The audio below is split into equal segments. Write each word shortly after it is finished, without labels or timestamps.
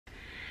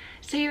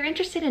So you're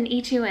interested in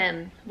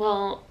E2M?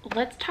 Well,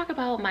 let's talk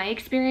about my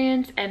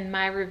experience and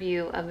my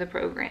review of the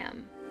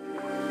program.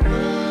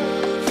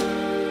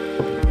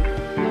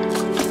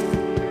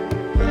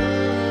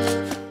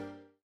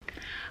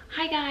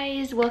 Hi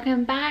guys,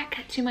 welcome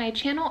back to my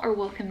channel, or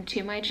welcome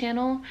to my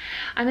channel.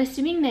 I'm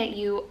assuming that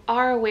you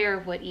are aware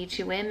of what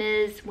E2M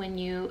is when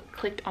you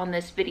clicked on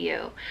this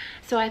video.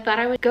 So I thought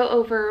I would go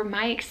over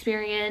my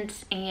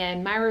experience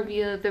and my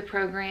review of the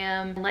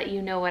program and let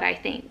you know what I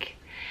think.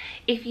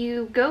 If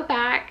you go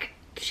back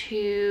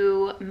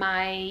to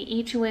my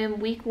E2M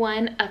week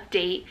 1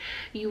 update,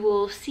 you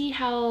will see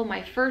how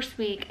my first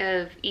week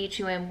of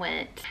E2M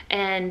went,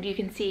 and you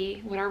can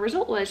see what our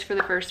result was for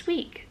the first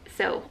week.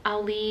 So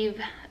I'll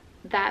leave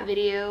that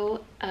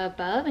video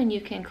above and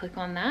you can click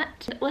on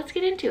that. Let's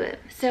get into it.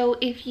 So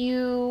if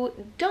you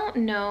don't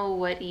know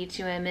what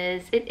E2M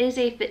is, it is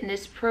a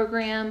fitness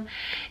program.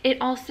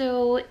 It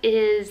also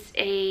is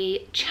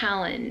a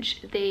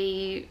challenge.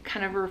 They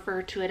kind of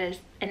refer to it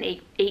as an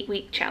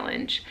 8-week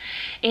challenge.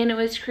 And it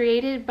was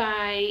created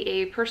by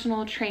a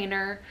personal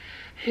trainer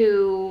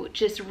who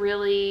just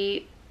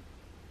really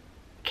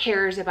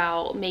cares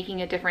about making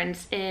a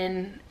difference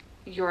in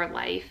your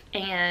life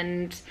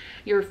and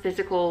your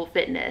physical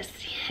fitness.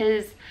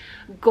 His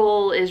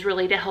goal is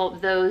really to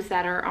help those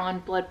that are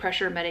on blood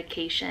pressure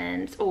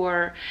medications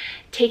or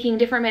taking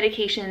different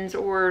medications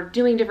or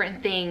doing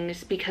different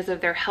things because of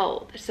their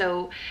health.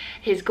 So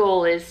his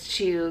goal is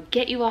to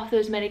get you off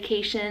those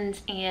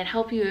medications and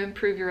help you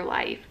improve your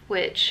life,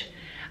 which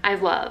I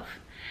love.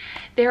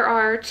 There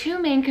are two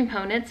main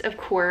components, of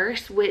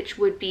course, which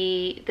would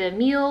be the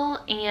meal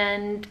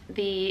and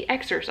the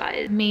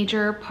exercise.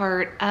 Major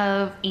part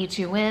of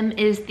E2M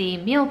is the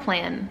meal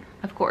plan,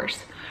 of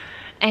course.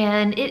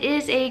 And it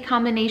is a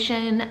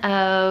combination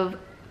of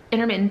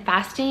intermittent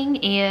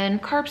fasting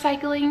and carb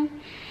cycling.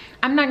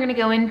 I'm not gonna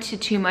go into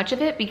too much of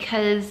it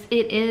because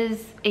it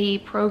is a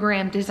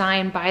program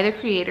designed by the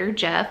creator,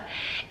 Jeff,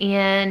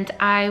 and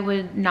I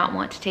would not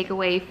want to take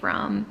away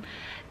from,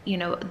 you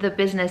know, the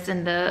business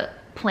and the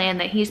plan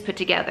that he's put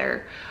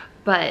together.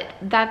 But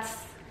that's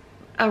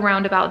a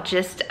roundabout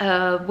gist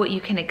of what you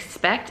can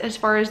expect as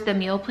far as the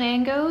meal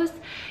plan goes.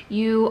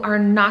 You are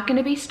not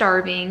gonna be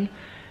starving.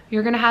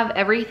 You're gonna have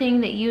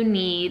everything that you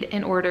need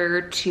in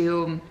order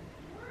to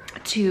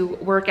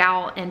work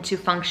out and to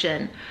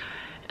function.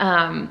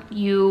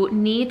 You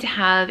need to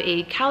have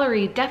a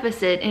calorie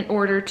deficit in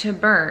order to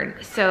burn.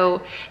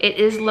 So it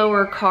is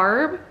lower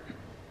carb,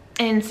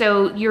 and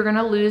so you're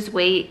gonna lose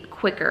weight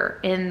quicker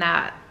in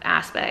that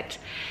aspect.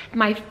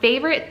 My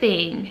favorite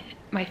thing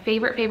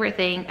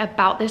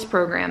about this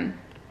program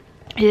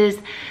is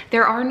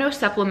there are no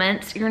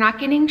supplements. You're not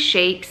getting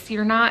shakes.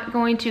 You're not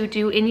going to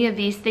do any of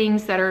these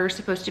things that are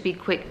supposed to be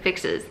quick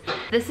fixes.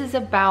 This is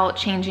about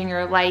changing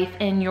your life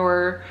and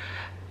your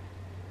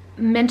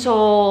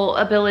mental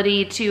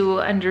ability to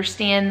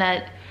understand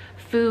that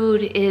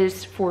food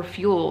is for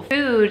fuel.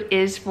 Food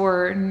is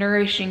for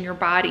nourishing your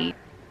body.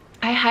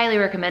 I highly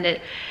recommend it.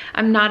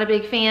 I'm not a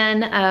big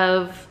fan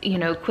of, you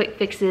know, quick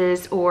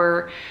fixes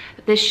or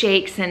the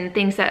shakes and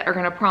things that are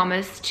gonna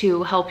promise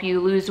to help you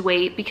lose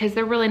weight because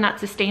they're really not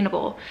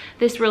sustainable.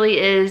 This really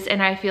is,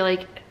 and I feel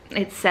like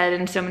it's said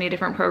in so many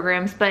different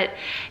programs, but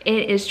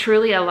it is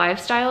truly a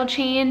lifestyle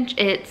change.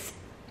 It's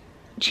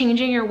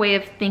changing your way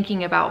of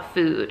thinking about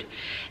food.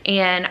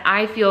 And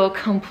I feel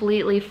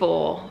completely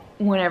full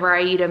whenever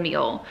I eat a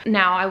meal.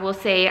 Now, I will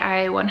say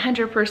I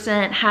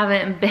 100%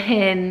 haven't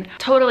been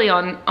totally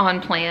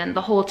on plan the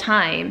whole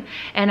time.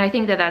 And I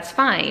think that that's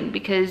fine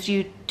because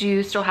you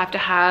do still have to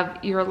have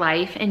your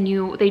life, and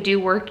they do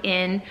work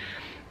in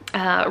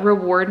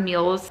reward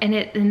meals,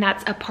 and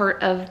that's a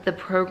part of the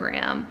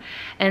program.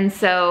 And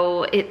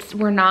so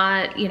we're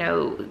not, you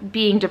know,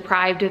 being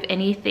deprived of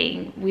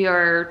anything. We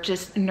are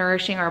just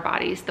nourishing our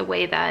bodies the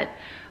way that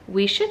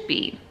we should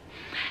be.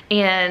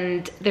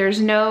 And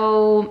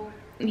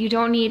you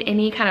don't need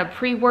any kind of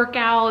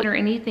pre-workout or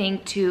anything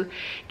to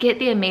get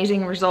the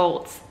amazing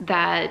results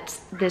that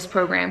this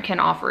program can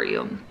offer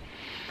you.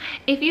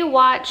 If you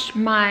watch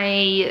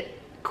my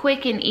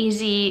quick and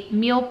easy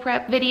meal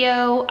prep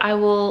video, I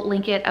will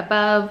link it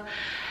above.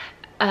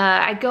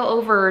 I go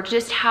over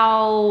just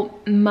how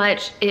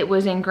much it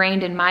was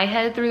ingrained in my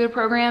head through the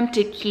program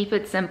to keep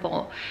it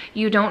simple.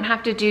 You don't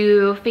have to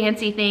do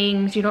fancy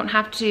things. You don't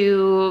have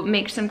to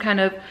make some kind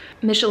of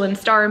Michelin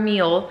star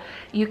meal.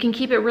 You can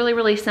keep it really,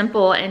 really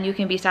simple and you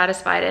can be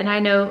satisfied. And I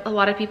know a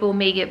lot of people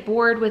may get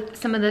bored with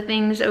some of the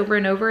things over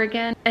and over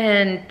again,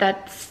 and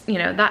that's, you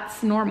know,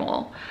 that's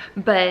normal.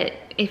 But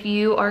if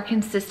you are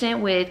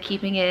consistent with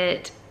keeping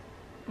it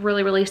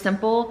really, really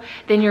simple,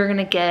 then you're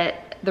gonna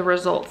get the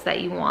results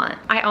that you want.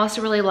 I also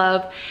really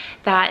love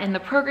that in the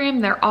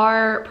program there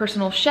are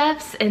personal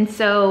chefs, and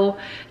so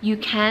you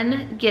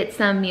can get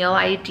some meal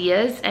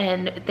ideas,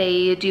 and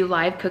they do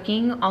live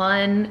cooking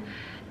on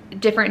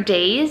different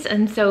days.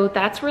 And so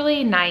that's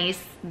really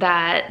nice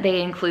that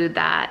they include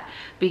that,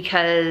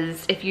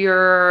 because if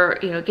you're,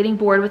 you know, getting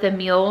bored with a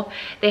meal,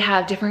 they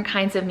have different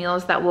kinds of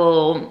meals that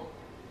will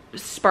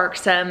spark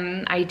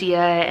some idea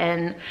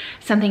and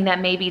something that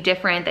may be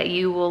different that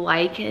you will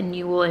like and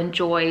you will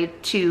enjoy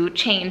to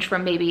change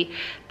from maybe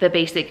the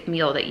basic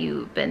meal that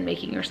you've been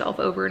making yourself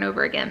over and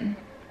over again.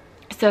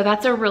 So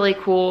that's a really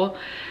cool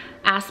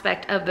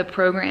aspect of the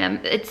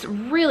program. It's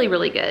really,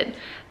 really good.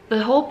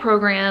 The whole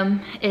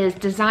program is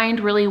designed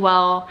really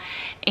well,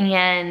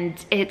 and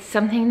it's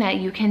something that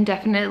you can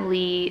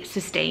definitely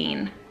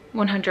sustain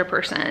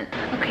 100%.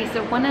 Okay,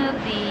 so one of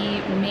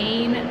the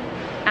main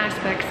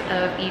aspects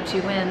of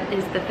E2M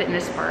is the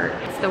fitness part.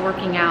 It's the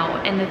working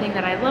out, and the thing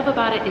that I love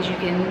about it is you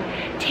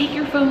can take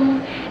your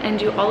phone and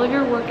do all of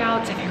your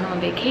workouts if you're on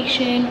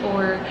vacation,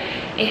 or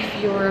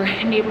if your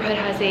neighborhood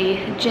has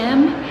a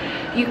gym,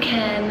 you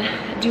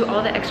can do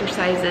all the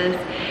exercises.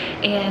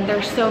 And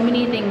there's so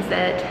many things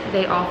that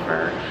they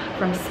offer,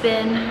 from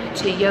spin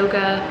to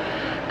yoga,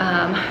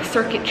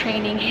 circuit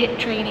training, HIIT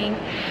training.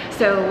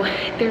 So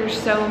there's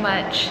so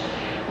much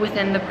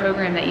within the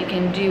program that you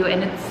can do,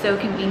 and it's so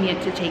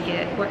convenient to take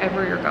it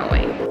wherever you're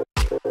going.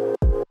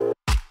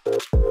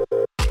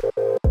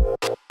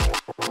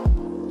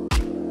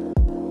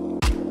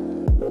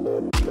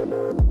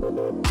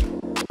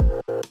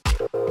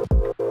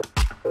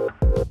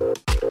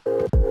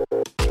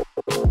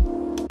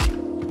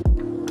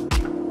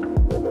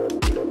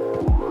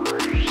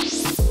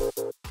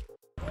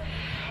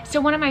 So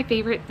one of my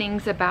favorite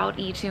things about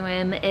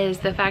E2M is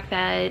the fact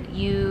that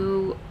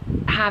you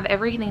have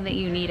everything that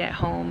you need at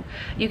home.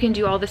 You can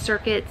do all the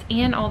circuits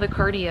and all the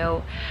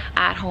cardio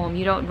at home.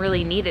 You don't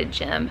really need a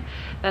gym.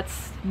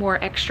 That's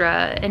more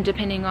extra, and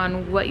depending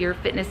on what your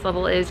fitness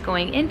level is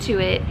going into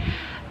it,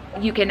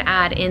 you can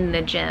add in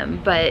the gym.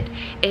 But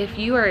if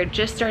you are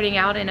just starting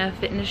out in a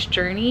fitness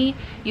journey,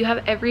 you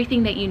have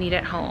everything that you need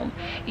at home.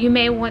 You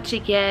may want to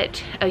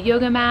get a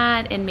yoga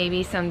mat and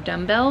maybe some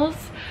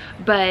dumbbells,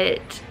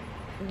 but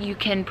you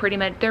can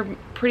they're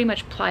pretty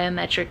much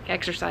plyometric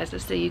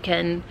exercises, so you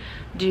can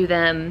do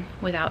them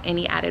without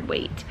any added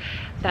weight.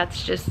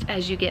 That's just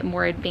as you get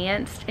more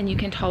advanced and you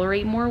can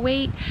tolerate more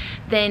weight,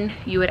 then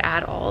you would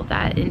add all of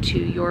that into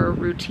your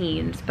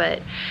routines.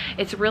 But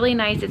it's really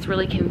nice, it's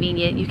really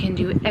convenient. You can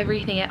do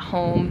everything at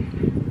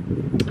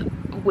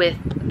home with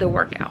the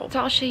workout. So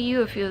I'll show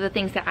you a few of the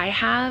things that I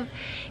have,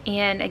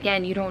 and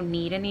again, you don't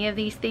need any of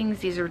these things.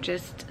 These are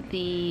just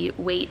the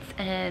weights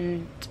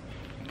and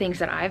things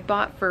that I've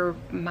bought for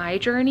my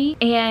journey,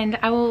 and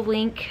I will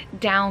link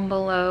down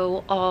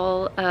below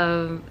all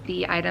of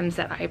the items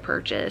that I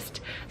purchased.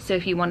 So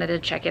if you wanted to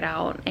check it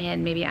out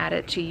and maybe add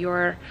it to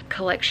your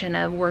collection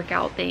of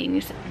workout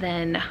things,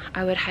 then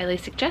I would highly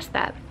suggest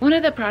that. One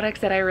of the products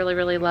that I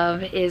really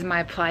love is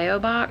my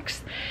plyo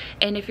box,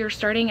 and if you're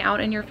starting out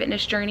in your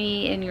fitness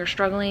journey and you're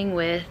struggling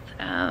with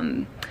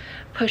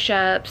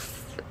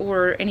push-ups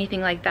or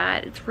anything like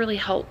that, it's really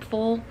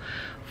helpful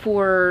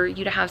for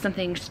you to have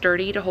something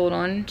sturdy to hold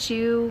on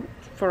to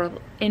for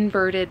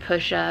inverted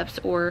push-ups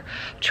or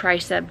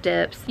tricep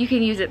dips. You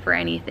can use it for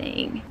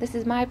anything. This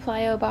is my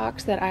plyo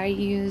box that I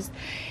use,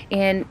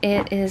 and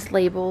it is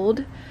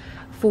labeled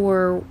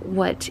for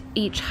what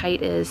each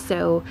height is.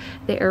 So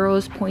the arrow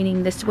is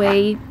pointing this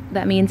way.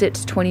 That means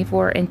it's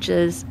 24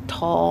 inches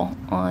tall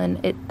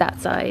on that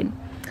side,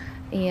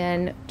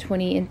 and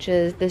 20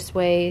 inches this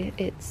way.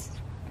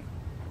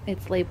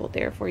 It's labeled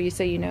there for you,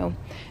 so you know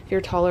if you're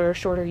taller or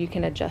shorter, you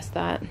can adjust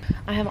that.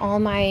 I have all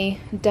my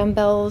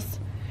dumbbells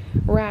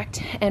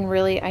racked, and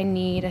really I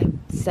need a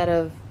set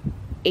of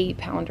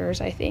 8-pounders,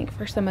 I think,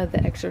 for some of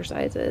the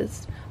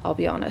exercises, I'll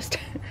be honest.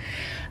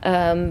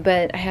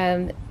 But I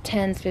have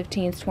 10s,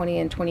 15s, 20,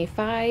 and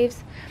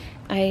 25s.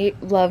 I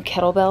love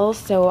kettlebells,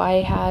 so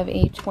I have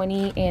a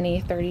 20 and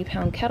a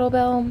 30-pound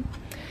kettlebell.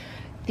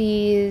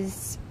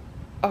 These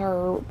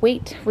are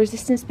weight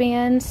resistance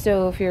bands,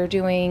 so if you're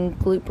doing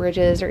glute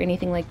bridges or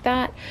anything like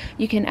that,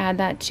 you can add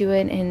that to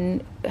it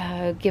and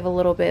give a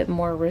little bit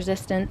more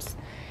resistance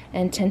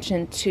and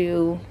tension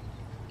to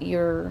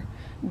your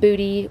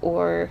booty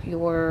or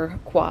your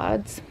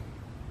quads.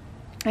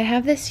 I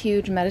have this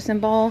huge medicine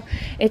ball.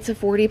 It's a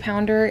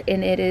 40-pounder,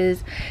 and it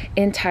is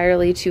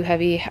entirely too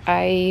heavy.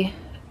 I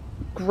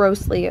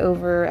grossly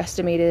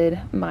overestimated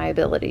my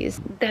abilities.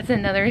 That's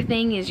another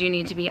thing, is you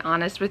need to be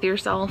honest with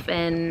yourself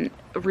and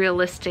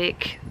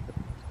realistic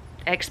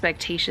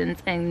expectations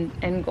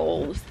and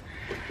goals.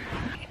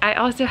 I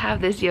also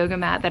have this yoga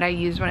mat that I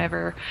use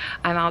whenever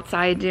I'm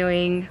outside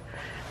doing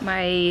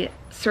my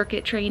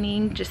circuit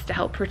training, just to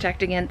help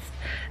protect against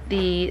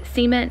the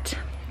cement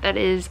that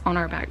is on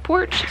our back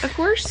porch, of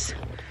course.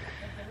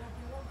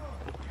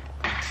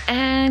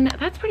 And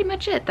that's pretty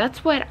much it.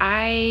 That's what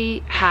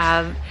I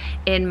have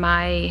in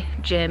my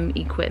gym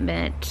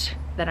equipment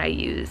that I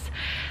use.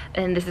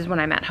 And this is when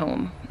I'm at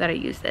home that I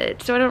use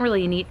it. So I don't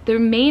really need, the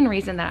main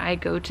reason that I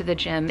go to the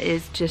gym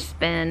is to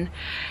spin,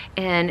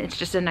 and it's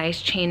just a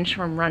nice change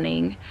from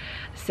running.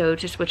 So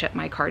to switch up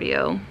my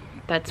cardio,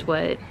 that's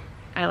what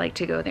I like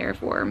to go there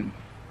for.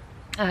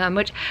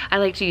 Which I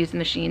like to use the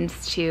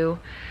machines too.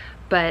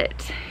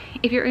 But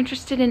if you're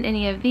interested in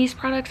any of these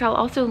products, I'll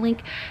also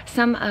link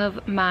some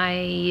of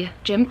my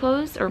gym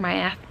clothes or my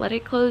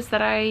athletic clothes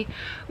that I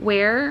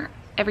wear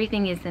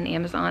everything is in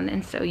Amazon,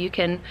 and so you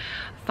can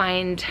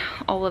find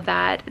all of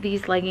that.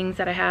 These leggings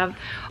that I have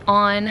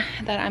on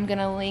that I'm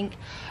gonna link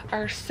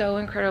are so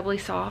incredibly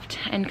soft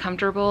and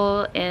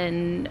comfortable,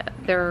 and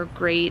they're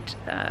great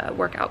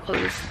workout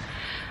clothes.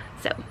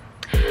 So,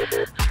 all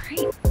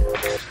right.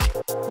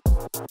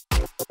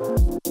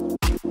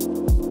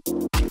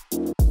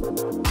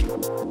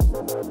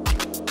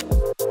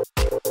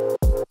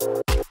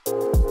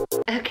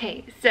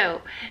 Okay,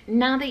 so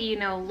now that you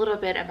know a little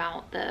bit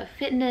about the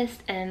fitness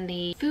and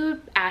the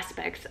food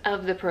aspects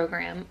of the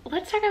program,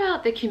 let's talk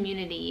about the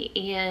community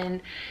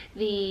and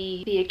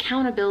the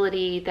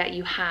accountability that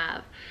you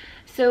have.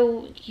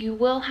 So you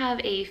will have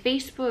a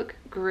Facebook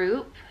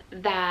group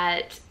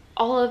that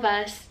all of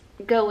us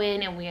go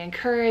in and we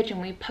encourage,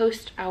 and we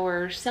post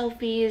our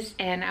selfies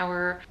and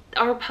our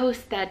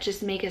posts that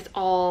just make us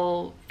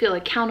all feel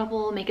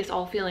accountable, make us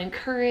all feel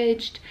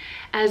encouraged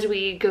as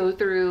we go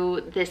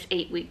through this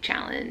 8-week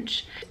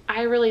challenge.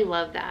 I really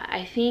love that.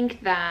 I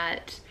think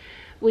that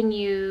when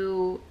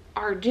you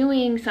are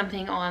doing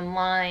something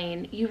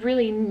online, you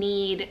really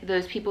need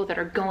those people that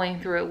are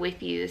going through it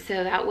with you,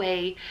 so that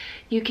way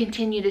you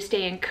continue to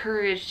stay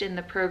encouraged in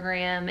the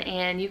program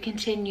and you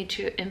continue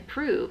to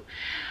improve.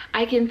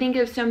 I can think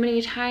of so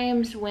many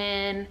times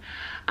when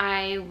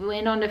I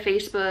went onto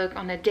Facebook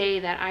on a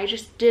day that I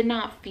just did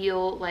not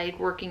feel like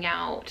working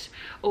out,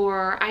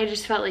 or I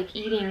just felt like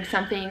eating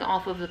something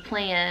off of the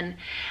plan,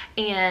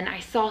 and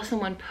I saw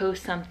someone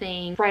post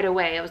something right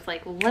away. I was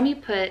like, well, let me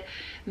put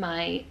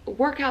my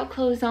workout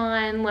clothes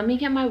on, let me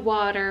get my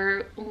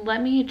water,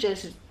 let me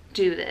just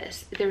do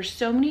this. There's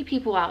so many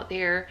people out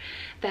there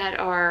that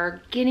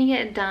are getting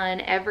it done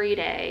every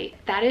day.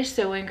 That is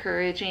so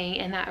encouraging,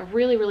 and that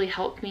really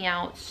helped me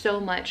out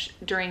so much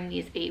during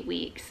these 8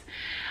 weeks.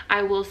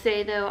 I will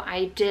say though,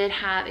 I did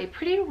have a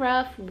pretty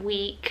rough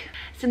week.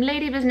 Some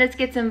lady business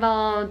gets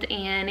involved,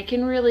 and it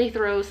can really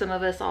throw some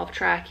of us off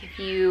track if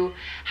you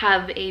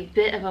have a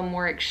bit of a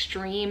more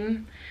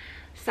extreme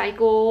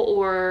cycle,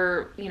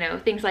 or you know,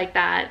 things like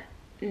that.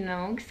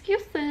 No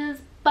excuses.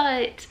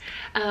 But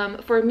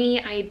for me,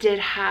 I did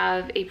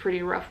have a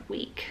pretty rough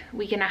week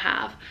and a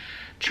half,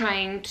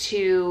 trying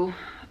to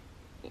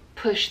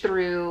push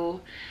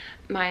through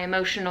my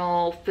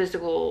emotional,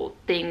 physical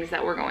things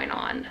that were going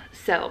on.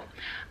 So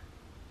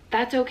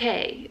that's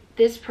okay.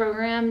 This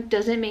program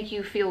doesn't make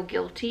you feel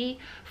guilty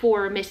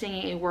for missing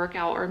a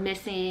workout or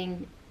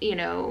missing, you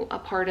know, a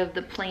part of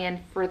the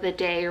plan for the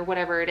day or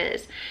whatever it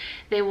is.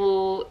 They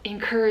will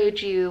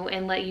encourage you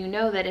and let you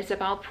know that it's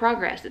about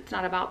progress. It's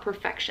not about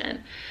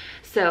perfection.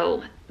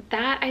 So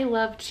that I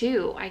love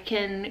too. I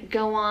can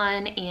go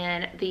on,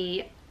 and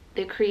the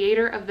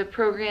creator of the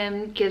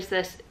program gives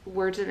us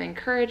words of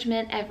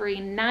encouragement every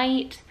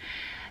night,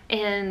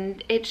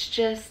 and it's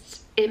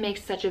just, it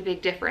makes such a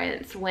big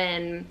difference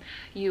when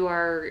you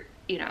are,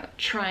 you know,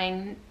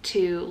 trying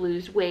to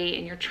lose weight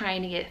and you're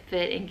trying to get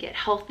fit and get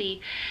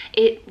healthy.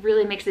 It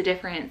really makes a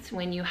difference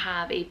when you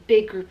have a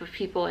big group of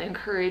people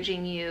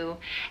encouraging you,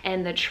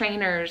 and the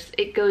trainers,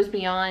 it goes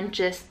beyond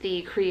just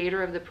the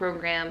creator of the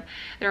program.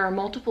 There are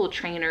multiple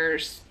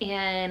trainers,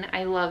 and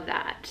I love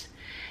that.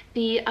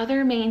 The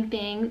other main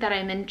thing that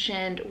I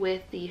mentioned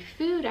with the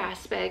food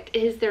aspect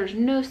is there's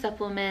no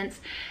supplements,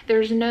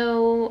 there's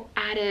no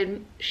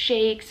added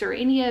shakes or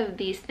any of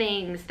these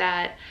things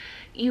that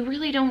you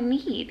really don't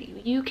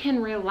need. You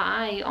can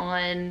rely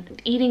on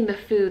eating the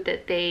food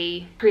that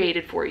they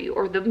created for you,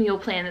 or the meal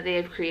plan that they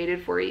have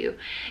created for you.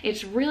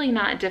 It's really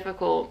not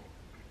difficult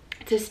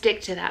to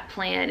stick to that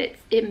plan.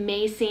 It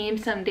may seem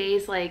some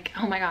days like,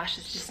 oh my gosh,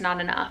 it's just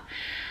not enough.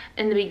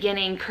 In the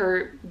beginning,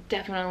 Kurt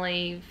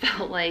definitely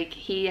felt like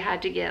he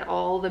had to get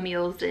all the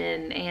meals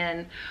in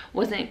and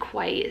wasn't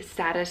quite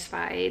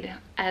satisfied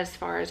as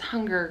far as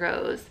hunger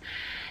goes.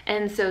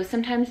 And so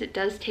sometimes it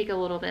does take a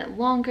little bit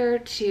longer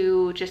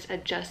to just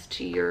adjust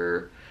to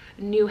your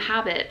new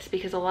habits,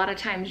 because a lot of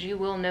times you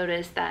will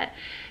notice that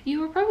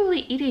you were probably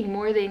eating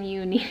more than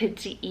you needed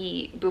to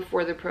eat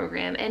before the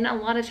program, and a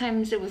lot of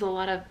times it was a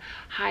lot of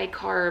high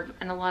carb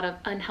and a lot of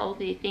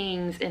unhealthy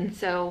things, and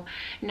so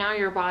now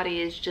your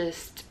body is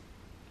just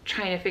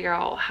trying to figure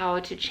out how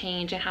to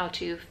change and how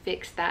to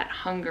fix that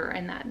hunger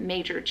and that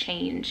major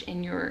change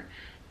in your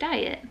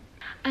diet.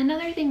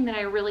 Another thing that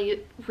I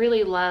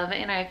really love,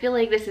 and I feel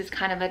like this is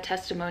kind of a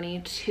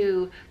testimony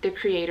to the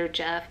creator,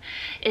 Jeff,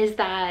 is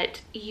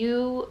that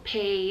you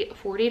pay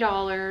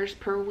 $40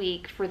 per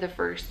week for the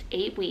first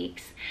 8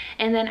 weeks,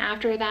 and then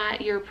after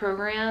that your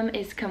program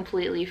is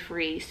completely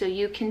free. So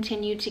you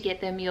continue to get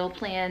the meal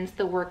plans,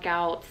 the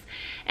workouts,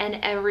 and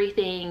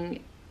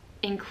everything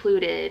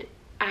included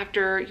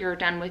after you're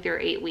done with your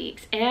 8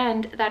 weeks,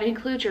 and that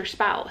includes your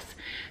spouse.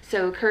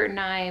 So Kurt and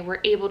I were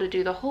able to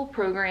do the whole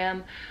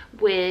program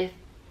with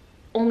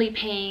only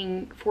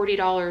paying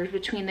 $40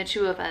 between the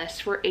two of us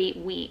for 8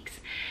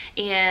 weeks.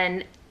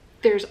 And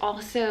there's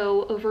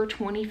also over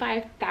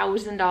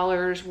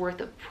 $25,000 worth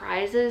of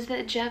prizes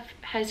that Jeff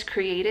has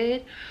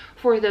created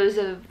for those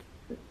of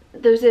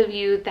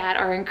you that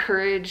are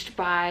encouraged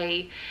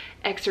by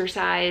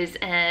exercise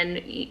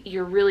and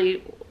you're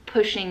really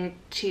pushing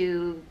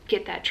to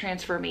get that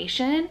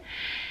transformation.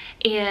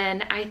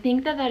 And I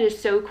think that that is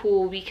so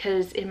cool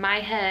because in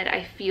my head,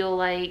 I feel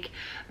like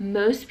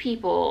most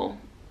people,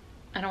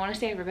 I don't want to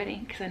say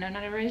everybody because I know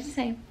not everybody's the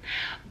same,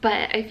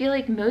 but I feel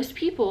like most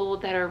people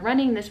that are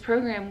running this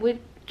program would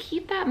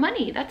keep that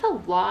money. That's a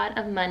lot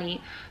of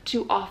money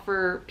to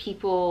offer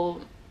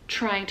people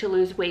trying to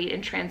lose weight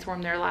and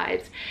transform their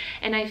lives.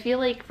 And I feel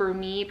like for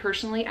me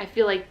personally, I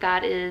feel like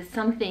that is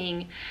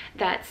something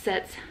that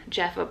sets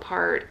Jeff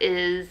apart,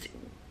 is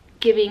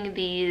giving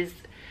these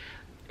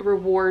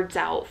rewards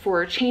out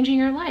for changing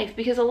your life.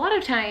 Because a lot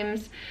of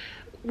times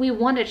we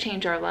want to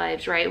change our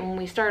lives, right? When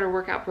we start a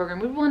workout program,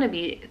 we want to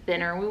be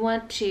thinner, we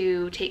want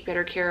to take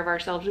better care of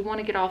ourselves, we want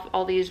to get off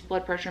all these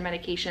blood pressure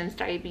medications,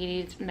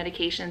 diabetes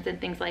medications, and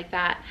things like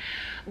that.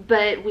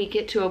 But we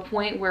get to a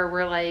point where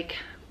we're like,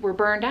 we're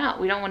burned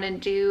out, we don't want to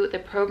do the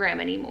program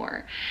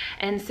anymore.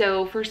 And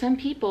so for some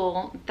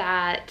people,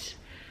 that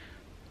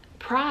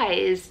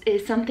prize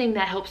is something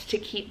that helps to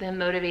keep them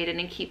motivated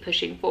and keep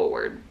pushing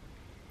forward.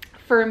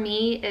 For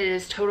me, it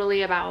is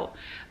totally about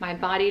my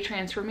body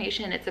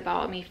transformation. It's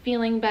about me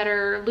feeling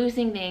better,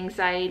 losing the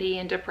anxiety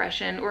and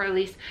depression, or at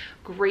least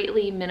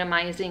greatly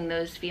minimizing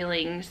those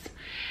feelings,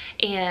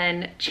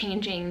 and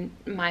changing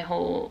my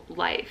whole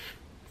life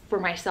for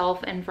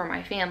myself and for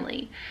my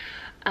family.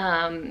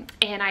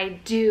 And I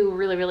do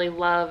really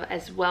love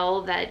as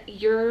well that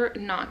you're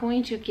not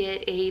going to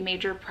get a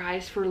major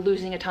prize for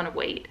losing a ton of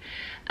weight.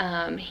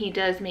 He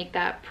does make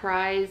that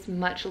prize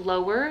much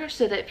lower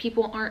so that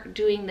people aren't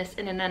doing this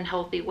in an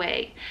unhealthy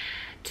way.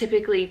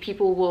 Typically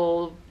people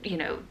will, you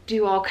know,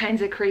 do all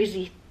kinds of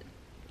crazy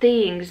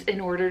things in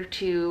order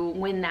to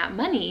win that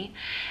money.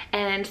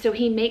 And so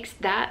he makes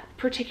that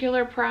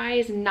particular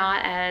prize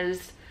not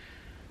as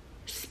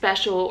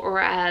special or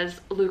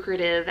as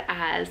lucrative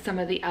as some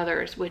of the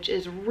others, which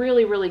is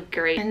really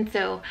great. And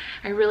so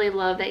I really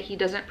love that he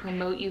doesn't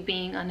promote you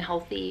being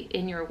unhealthy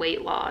in your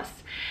weight loss,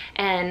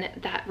 and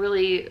that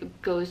really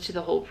goes to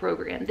the whole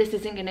program. This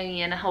isn't going to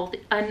be an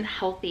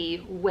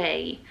unhealthy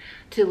way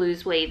to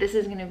lose weight. This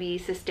is going to be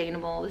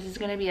sustainable. This is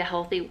going to be a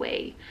healthy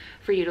way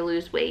for you to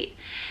lose weight.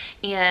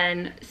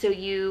 And so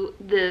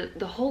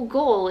the whole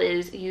goal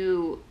is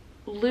you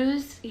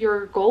lose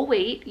your goal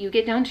weight, you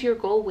get down to your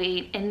goal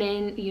weight, and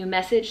then you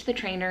message the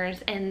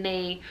trainers and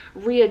they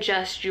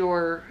readjust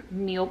your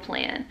meal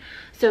plan.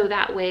 So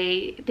that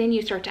way, then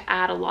you start to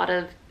add a lot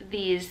of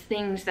these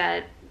things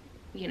that,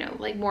 you know,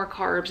 like more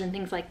carbs and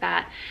things like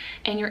that,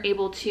 and you're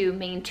able to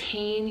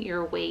maintain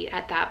your weight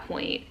at that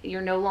point.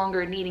 You're no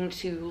longer needing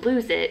to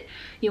lose it.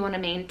 You want to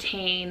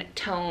maintain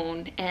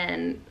tone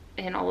and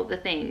all of the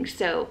things.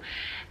 So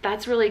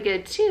that's really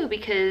good too,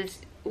 because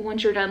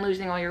once you're done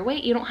losing all your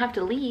weight, you don't have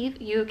to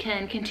leave. You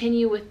can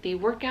continue with the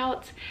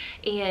workouts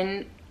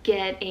and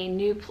get a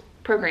new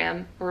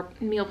program or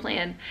meal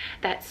plan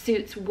that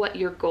suits what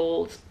your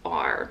goals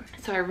are.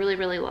 So I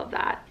really love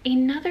that.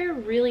 Another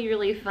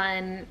really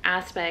fun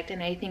aspect,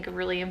 and I think a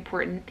really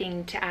important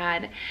thing to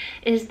add,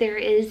 is there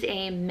is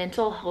a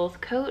mental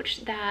health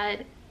coach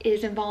that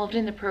is involved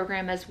in the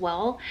program as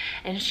well,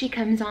 and she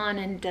comes on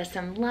and does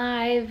some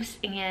lives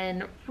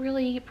and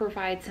really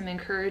provides some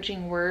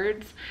encouraging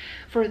words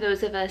for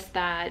those of us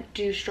that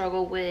do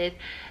struggle with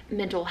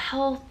mental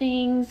health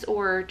things,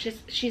 or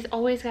just, she's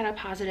always got a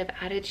positive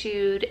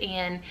attitude.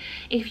 And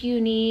if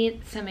you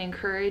need some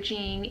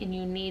encouraging and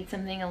you need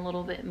something a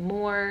little bit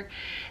more,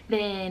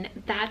 then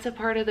that's a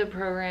part of the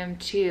program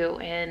too,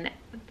 and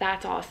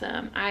that's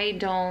awesome. I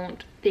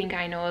don't think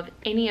I know of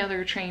any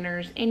other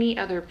trainers, any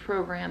other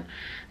program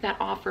that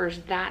offers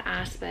that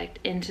aspect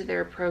into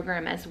their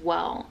program as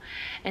well.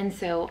 And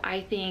so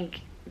I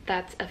think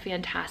that's a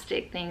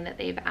fantastic thing that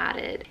they've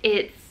added.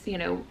 It's, you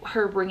know,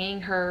 her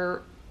bringing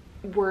her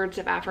words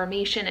of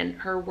affirmation and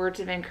her words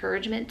of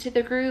encouragement to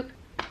the group.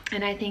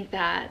 And I think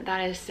that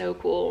that is so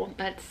cool.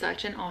 That's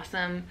such an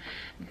awesome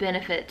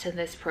benefit to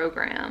this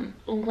program.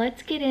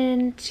 Let's get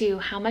into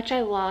how much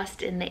I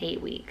lost in the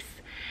 8 weeks.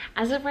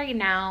 As of right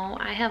now,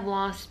 I have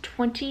lost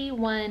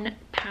 21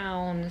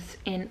 pounds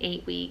in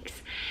 8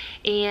 weeks.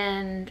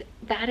 And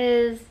that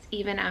is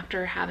even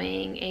after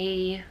having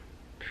a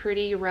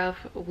pretty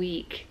rough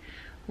week,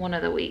 one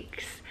of the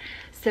weeks.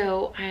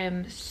 So I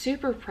am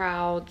super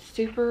proud,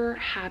 super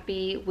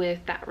happy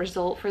with that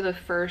result for the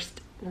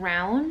first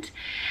round.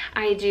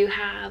 I do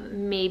have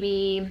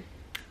maybe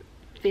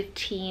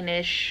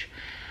 15-ish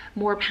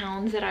more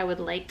pounds that I would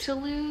like to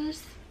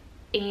lose.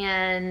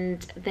 And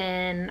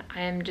then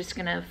I'm just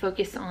gonna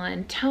focus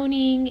on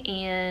toning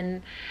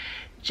and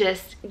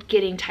just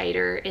getting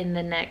tighter in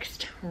the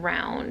next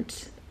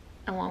round,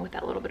 along with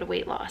that little bit of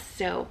weight loss.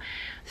 So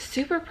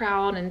super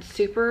proud and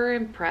super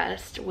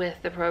impressed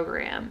with the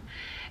program.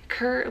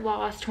 Kurt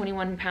lost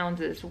 21 pounds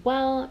as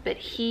well, but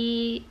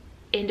he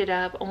ended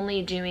up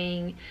only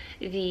doing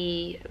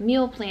the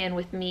meal plan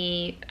with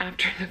me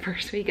after the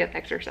first week of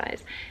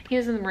exercise. He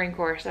was in the Marine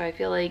Corps, so I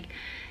feel like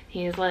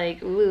he's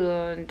like,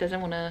 ooh,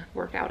 doesn't want to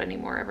work out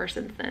anymore ever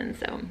since then.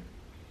 So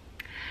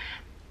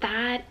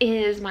that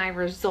is my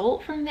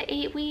result from the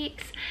 8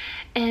 weeks.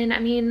 And I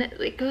mean,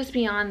 it goes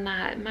beyond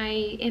that.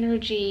 My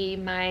energy,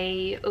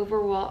 my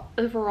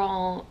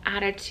overall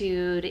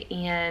attitude,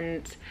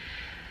 and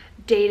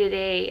day to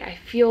day, I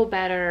feel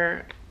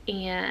better,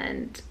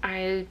 and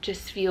I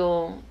just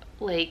feel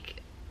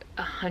like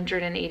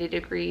 180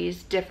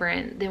 degrees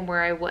different than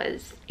where I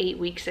was 8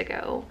 weeks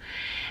ago.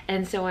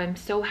 And so I'm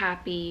so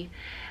happy.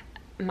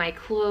 My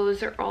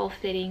clothes are all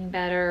fitting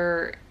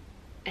better.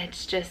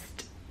 It's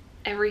just,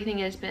 everything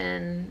has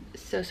been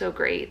so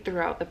great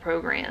throughout the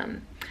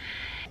program.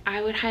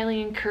 I would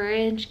highly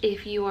encourage,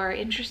 if you are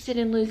interested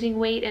in losing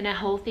weight in a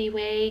healthy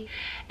way,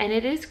 and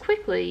it is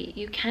quickly,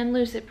 you can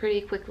lose it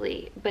pretty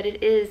quickly, but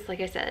it is,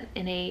 like I said,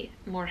 in a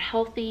more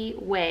healthy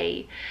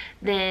way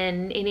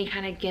than any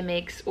kind of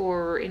gimmicks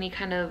or any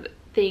kind of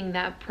thing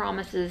that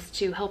promises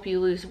to help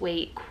you lose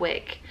weight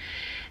quick.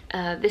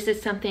 This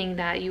is something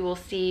that you will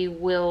see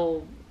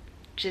will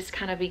just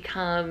kind of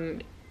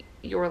become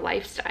your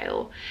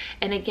lifestyle.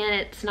 And again,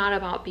 it's not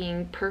about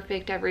being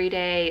perfect every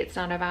day. It's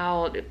not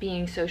about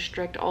being so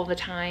strict all the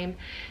time.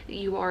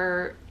 You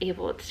are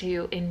able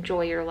to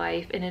enjoy your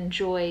life and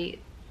enjoy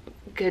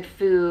good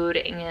food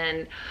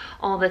and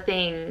all the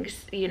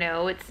things, you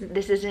know.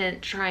 This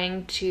isn't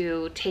trying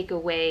to take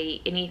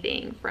away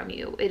anything from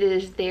you. It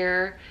is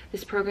there,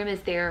 this program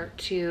is there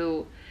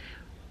to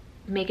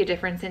make a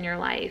difference in your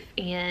life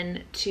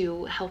and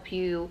to help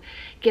you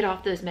get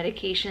off those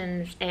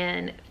medications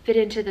and fit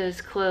into those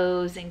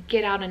clothes and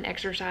get out and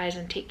exercise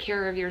and take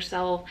care of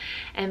yourself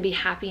and be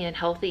happy and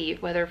healthy,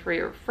 whether for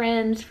your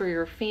friends, for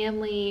your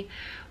family,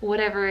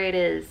 whatever it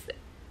is,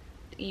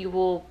 you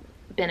will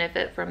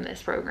benefit from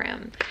this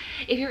program.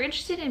 If you're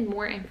interested in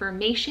more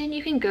information,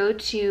 you can go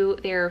to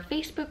their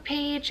Facebook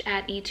page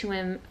at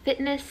E2M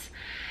Fitness,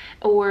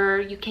 or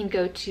you can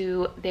go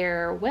to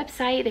their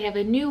website. They have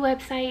a new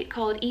website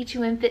called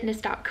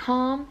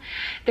e2mfitness.com.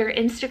 Their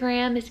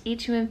Instagram is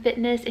E2M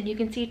Fitness, and you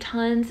can see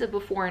tons of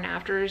before and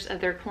afters of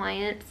their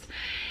clients.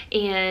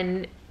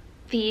 And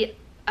the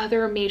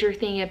other major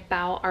thing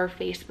about our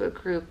Facebook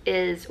group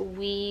is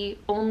we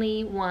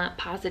only want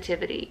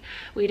positivity.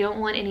 We don't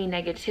want any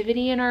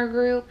negativity in our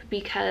group,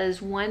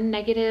 because one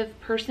negative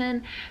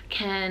person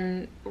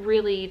can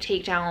really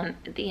take down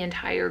the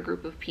entire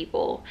group of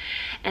people.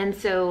 And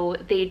so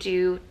they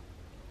do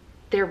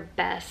their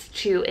best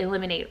to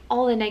eliminate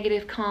all the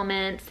negative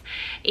comments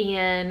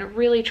and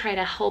really try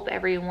to help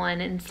everyone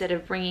instead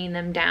of bringing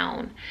them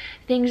down.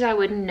 Things I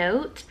would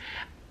note: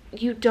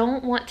 you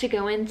don't want to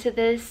go into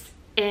this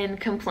and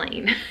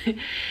complain.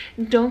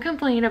 Don't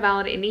complain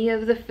about any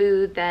of the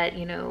food that,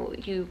 you know,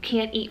 you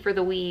can't eat for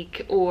the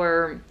week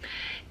or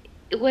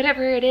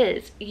whatever it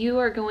is. You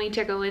are going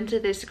to go into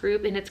this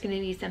group and it's going to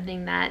be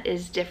something that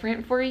is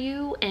different for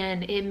you,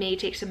 and it may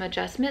take some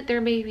adjustment. There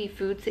may be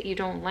foods that you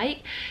don't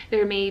like.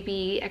 There may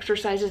be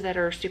exercises that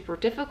are super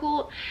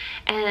difficult,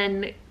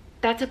 and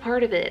that's a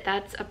part of it.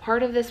 That's a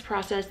part of this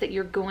process that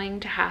you're going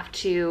to have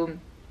to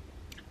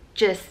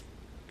just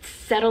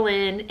settle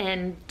in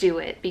and do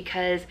it,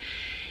 because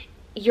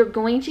you're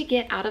going to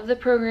get out of the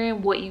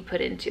program what you put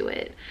into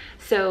it.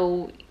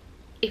 So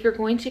if you're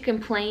going to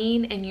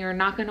complain and you're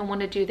not going to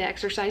want to do the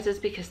exercises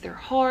because they're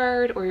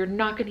hard, or you're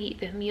not going to eat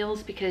the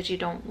meals because you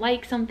don't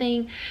like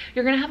something,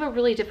 you're going to have a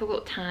really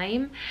difficult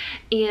time.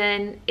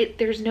 And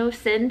there's no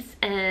sense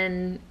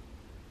in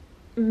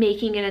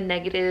making it a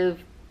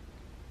negative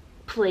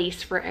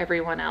place for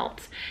everyone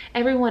else.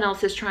 Everyone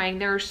else is trying.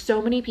 There are so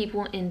many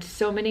people in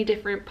so many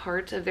different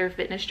parts of their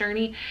fitness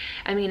journey.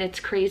 I mean, it's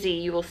crazy.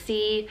 You will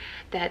see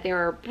that there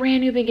are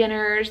brand new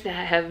beginners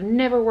that have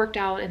never worked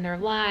out in their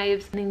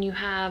lives. And then you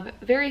have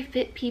very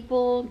fit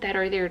people that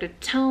are there to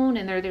tone,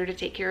 and they're there to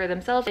take care of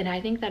themselves. And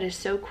I think that is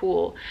so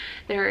cool.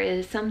 There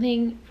is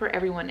something for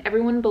everyone.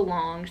 Everyone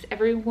belongs.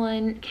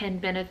 Everyone can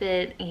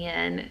benefit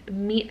and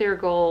meet their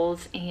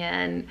goals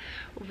and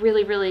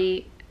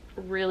really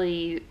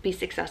be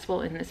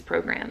successful in this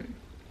program.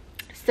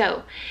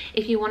 So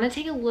if you want to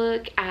take a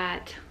look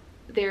at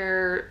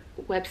their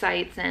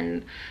websites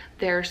and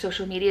their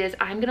social medias,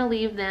 I'm going to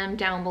leave them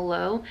down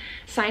below.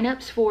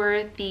 Signups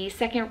for the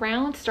second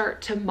round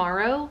start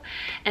tomorrow,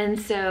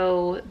 and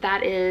so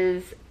that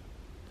is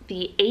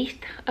the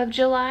 8th of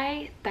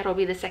July. That'll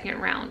be the second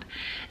round.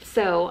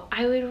 So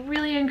I would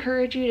really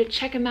encourage you to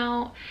check them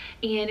out,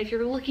 and if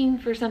you're looking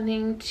for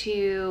something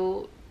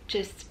to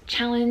just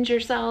challenge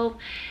yourself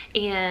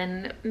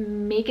and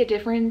make a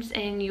difference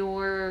in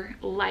your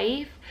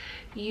life,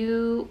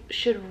 you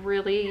should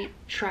really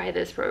try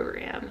this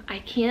program. I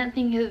can't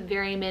think of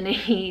very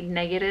many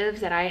negatives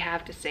that I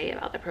have to say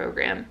about the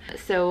program.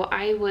 So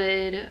I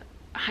would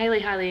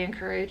highly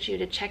encourage you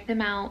to check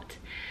them out,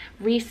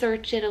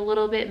 research it a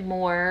little bit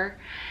more,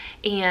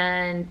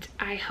 and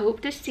I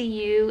hope to see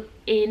you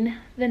in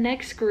the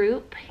next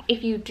group.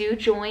 If you do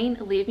join,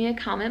 leave me a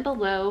comment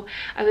below.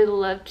 I would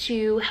love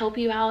to help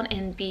you out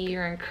and be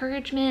your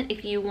encouragement.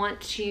 If you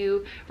want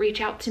to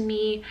reach out to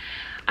me,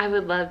 I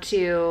would love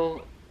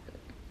to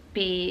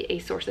be a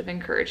source of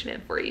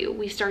encouragement for you.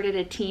 We started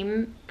a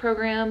team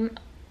program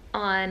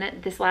on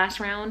this last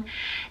round,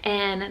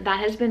 and that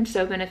has been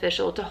so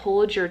beneficial to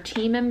hold your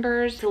team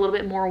members a little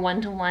bit more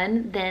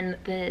one-to-one than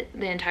the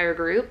entire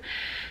group.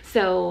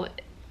 So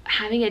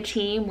having a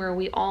team where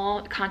we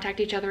all contact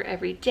each other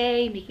every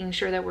day, making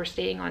sure that we're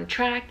staying on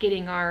track,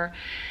 getting our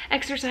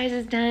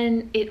exercises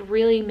done, it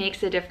really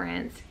makes a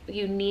difference.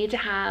 You need to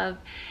have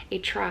a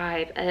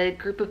tribe, a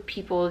group of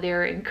people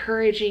there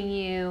encouraging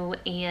you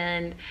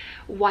and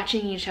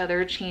watching each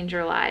other change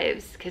your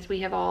lives, because we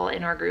have all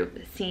in our group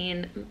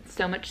seen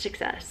so much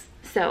success.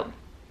 So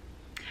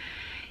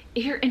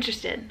if you're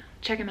interested,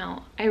 check them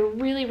out. I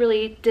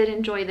really did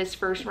enjoy this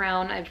first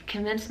round. I've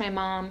convinced my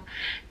mom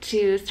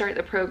to start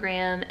the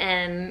program,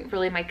 and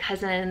really my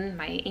cousin,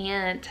 my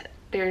aunt.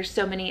 There's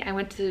so many. I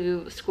went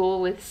to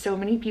school with so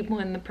many people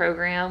in the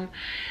program.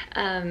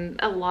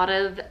 A lot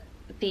of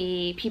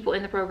the people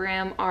in the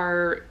program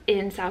are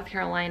in South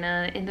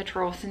Carolina, in the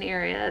Charleston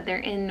area. They're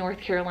in North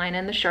Carolina,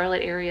 in the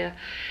Charlotte area,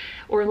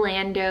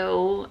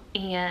 Orlando,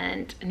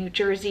 and New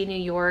Jersey, New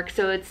York.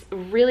 So it's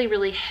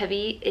really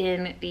heavy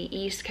in the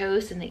East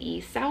Coast and the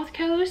East South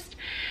Coast.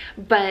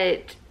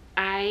 But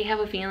I have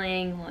a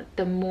feeling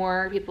the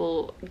more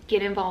people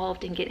get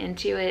involved and get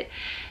into it,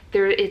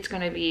 it's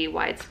going to be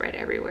widespread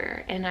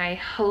everywhere. And I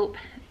hope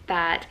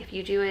that if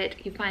you do it,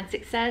 you find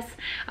success.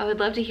 I would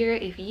love to hear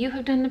if you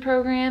have done the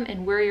program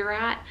and where you're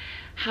at,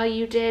 how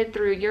you did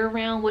through your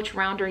round, which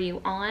round are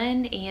you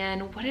on,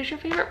 and what is your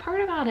favorite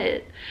part about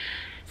it.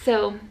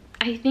 So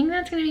I think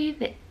that's going to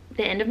be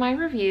the end of my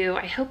review.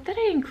 I hope that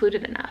I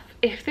included enough.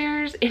 If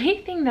there's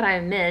anything that I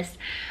missed,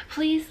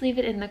 please leave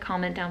it in the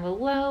comment down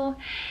below.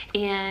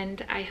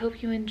 And I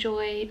hope you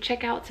enjoy.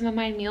 Check out some of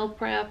my meal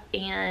prep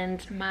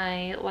and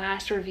my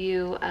last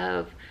review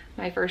of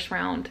my first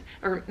round,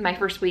 or my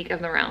first week of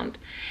the round.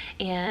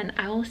 And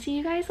I will see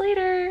you guys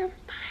later.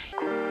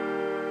 Bye.